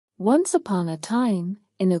Once upon a time,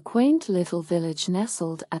 in a quaint little village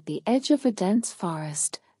nestled at the edge of a dense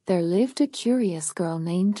forest, there lived a curious girl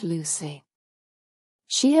named Lucy.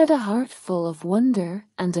 She had a heart full of wonder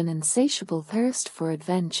and an insatiable thirst for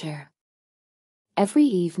adventure. Every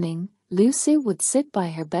evening, Lucy would sit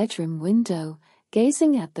by her bedroom window,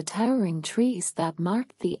 gazing at the towering trees that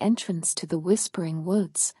marked the entrance to the whispering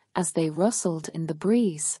woods, as they rustled in the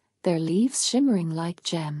breeze, their leaves shimmering like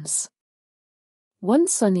gems. One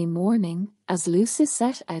sunny morning, as Lucy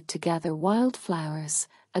set out to gather wildflowers,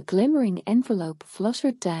 a glimmering envelope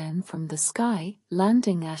fluttered down from the sky,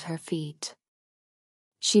 landing at her feet.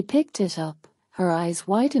 She picked it up, her eyes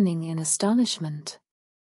widening in astonishment.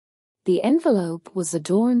 The envelope was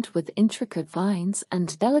adorned with intricate vines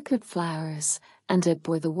and delicate flowers, and it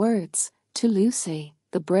bore the words, "To Lucy,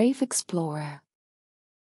 the brave explorer."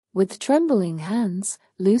 With trembling hands,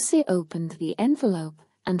 Lucy opened the envelope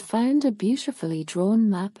and found a beautifully drawn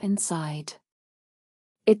map inside.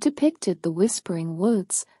 It depicted the whispering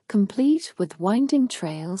woods, complete with winding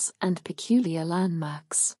trails and peculiar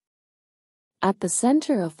landmarks. At the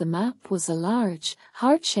center of the map was a large,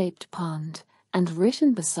 heart-shaped pond, and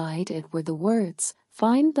written beside it were the words,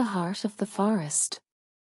 "Find the heart of the forest."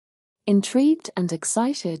 Intrigued and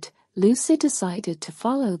excited, Lucy decided to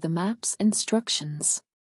follow the map's instructions.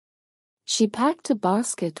 She packed a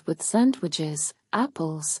basket with sandwiches,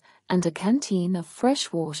 apples, and a canteen of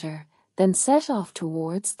fresh water, then set off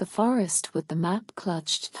towards the forest with the map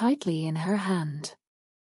clutched tightly in her hand.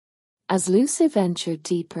 As Lucy ventured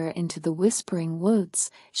deeper into the whispering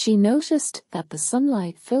woods, she noticed that the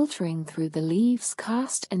sunlight filtering through the leaves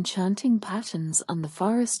cast enchanting patterns on the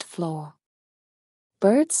forest floor.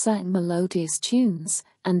 Birds sang melodious tunes,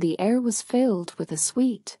 and the air was filled with a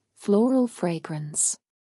sweet, floral fragrance.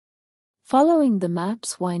 Following the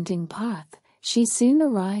map's winding path, she soon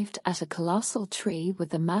arrived at a colossal tree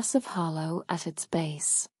with a massive hollow at its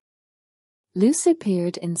base. Lucy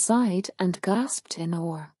peered inside and gasped in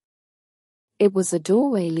awe. It was a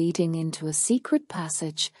doorway leading into a secret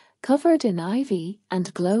passage, covered in ivy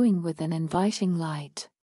and glowing with an inviting light.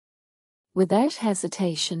 Without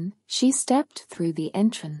hesitation, she stepped through the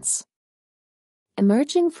entrance.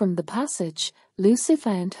 Emerging from the passage, Lucy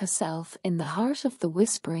found herself in the heart of the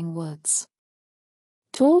whispering woods.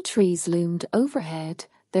 Tall trees loomed overhead,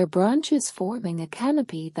 their branches forming a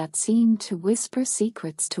canopy that seemed to whisper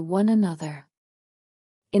secrets to one another.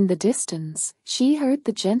 In the distance, she heard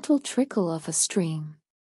the gentle trickle of a stream.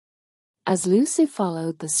 As Lucy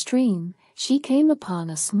followed the stream, she came upon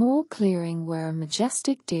a small clearing where a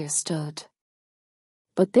majestic deer stood.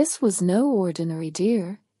 But this was no ordinary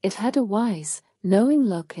deer, it had a wise, knowing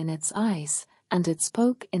look in its eyes, and it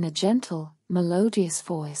spoke in a gentle, melodious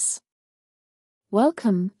voice.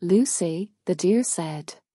 "Welcome, Lucy," the deer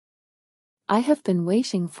said. "I have been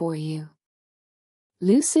waiting for you."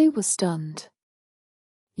 Lucy was stunned.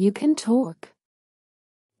 "You can talk?"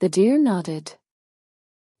 The deer nodded.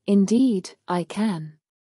 "Indeed, I can.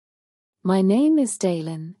 My name is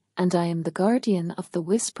Dalen, and I am the guardian of the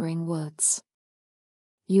Whispering Woods.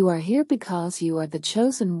 You are here because you are the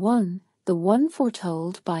chosen one, the one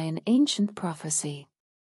foretold by an ancient prophecy.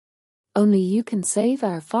 Only you can save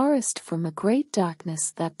our forest from a great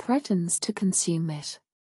darkness that threatens to consume it."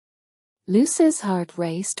 Lucy's heart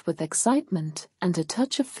raced with excitement and a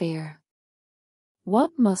touch of fear.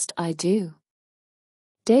 "What must I do?"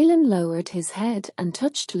 Dalen lowered his head and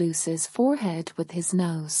touched Lucy's forehead with his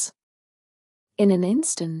nose. In an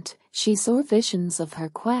instant, she saw visions of her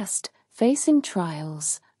quest, facing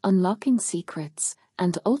trials, unlocking secrets,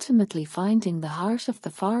 and ultimately finding the heart of the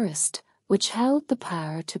forest, which held the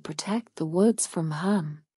power to protect the woods from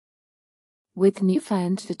harm. With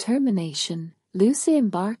newfound determination, Lucy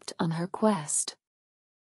embarked on her quest.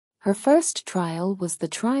 Her first trial was the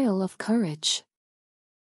trial of courage.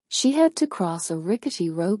 She had to cross a rickety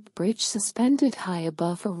rope bridge suspended high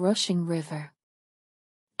above a rushing river.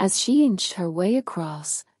 As she inched her way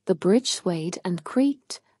across, the bridge swayed and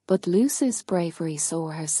creaked, but Lucy's bravery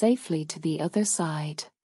saw her safely to the other side.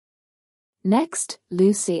 Next,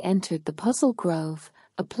 Lucy entered the Puzzle Grove,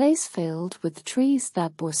 a place filled with trees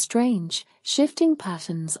that bore strange, shifting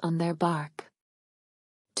patterns on their bark.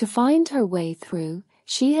 To find her way through,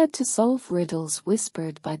 she had to solve riddles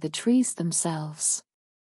whispered by the trees themselves.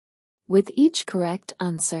 With each correct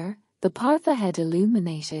answer, the path ahead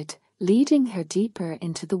illuminated, leading her deeper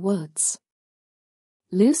into the woods.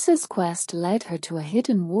 Lucy's quest led her to a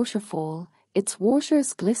hidden waterfall, its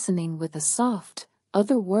waters glistening with a soft,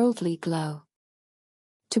 otherworldly glow.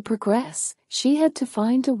 To progress, she had to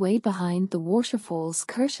find a way behind the waterfall's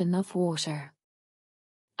curtain of water.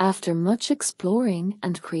 After much exploring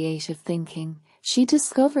and creative thinking, she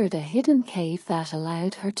discovered a hidden cave that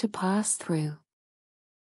allowed her to pass through.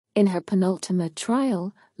 In her penultimate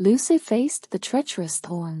trial, Lucy faced the treacherous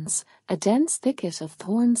thorns, a dense thicket of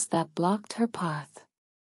thorns that blocked her path.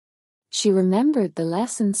 She remembered the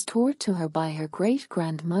lessons taught to her by her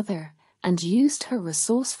great-grandmother, and used her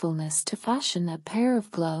resourcefulness to fashion a pair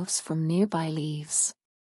of gloves from nearby leaves.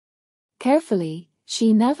 Carefully,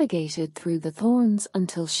 she navigated through the thorns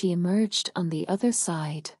until she emerged on the other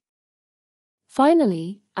side.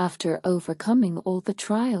 Finally, after overcoming all the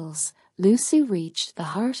trials, Lucy reached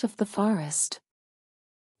the heart of the forest.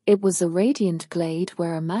 It was a radiant glade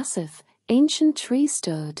where a massive, ancient tree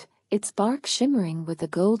stood, its bark shimmering with a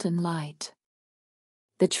golden light.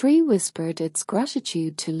 The tree whispered its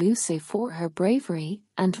gratitude to Lucy for her bravery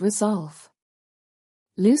and resolve.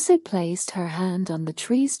 Lucy placed her hand on the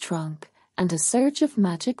tree's trunk, and a surge of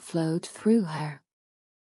magic flowed through her.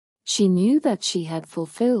 She knew that she had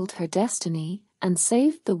fulfilled her destiny and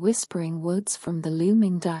saved the Whispering Woods from the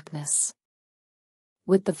looming darkness.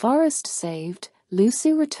 With the forest saved,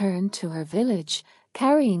 Lucy returned to her village,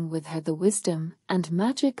 carrying with her the wisdom and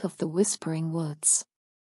magic of the Whispering Woods.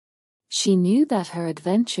 She knew that her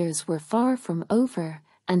adventures were far from over,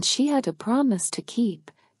 and she had a promise to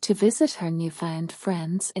keep, to visit her newfound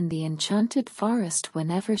friends in the Enchanted Forest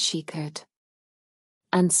whenever she could.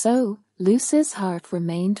 And so, Lucy's heart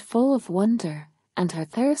remained full of wonder, and her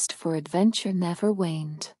thirst for adventure never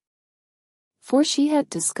waned. For she had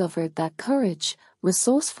discovered that courage,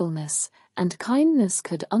 resourcefulness, and kindness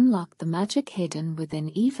could unlock the magic hidden within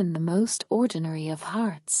even the most ordinary of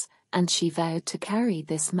hearts, and she vowed to carry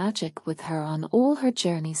this magic with her on all her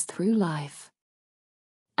journeys through life.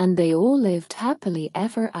 And they all lived happily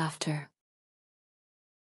ever after.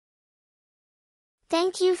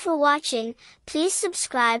 Thank you for watching. Please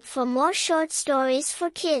subscribe for more short stories for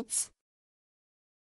kids.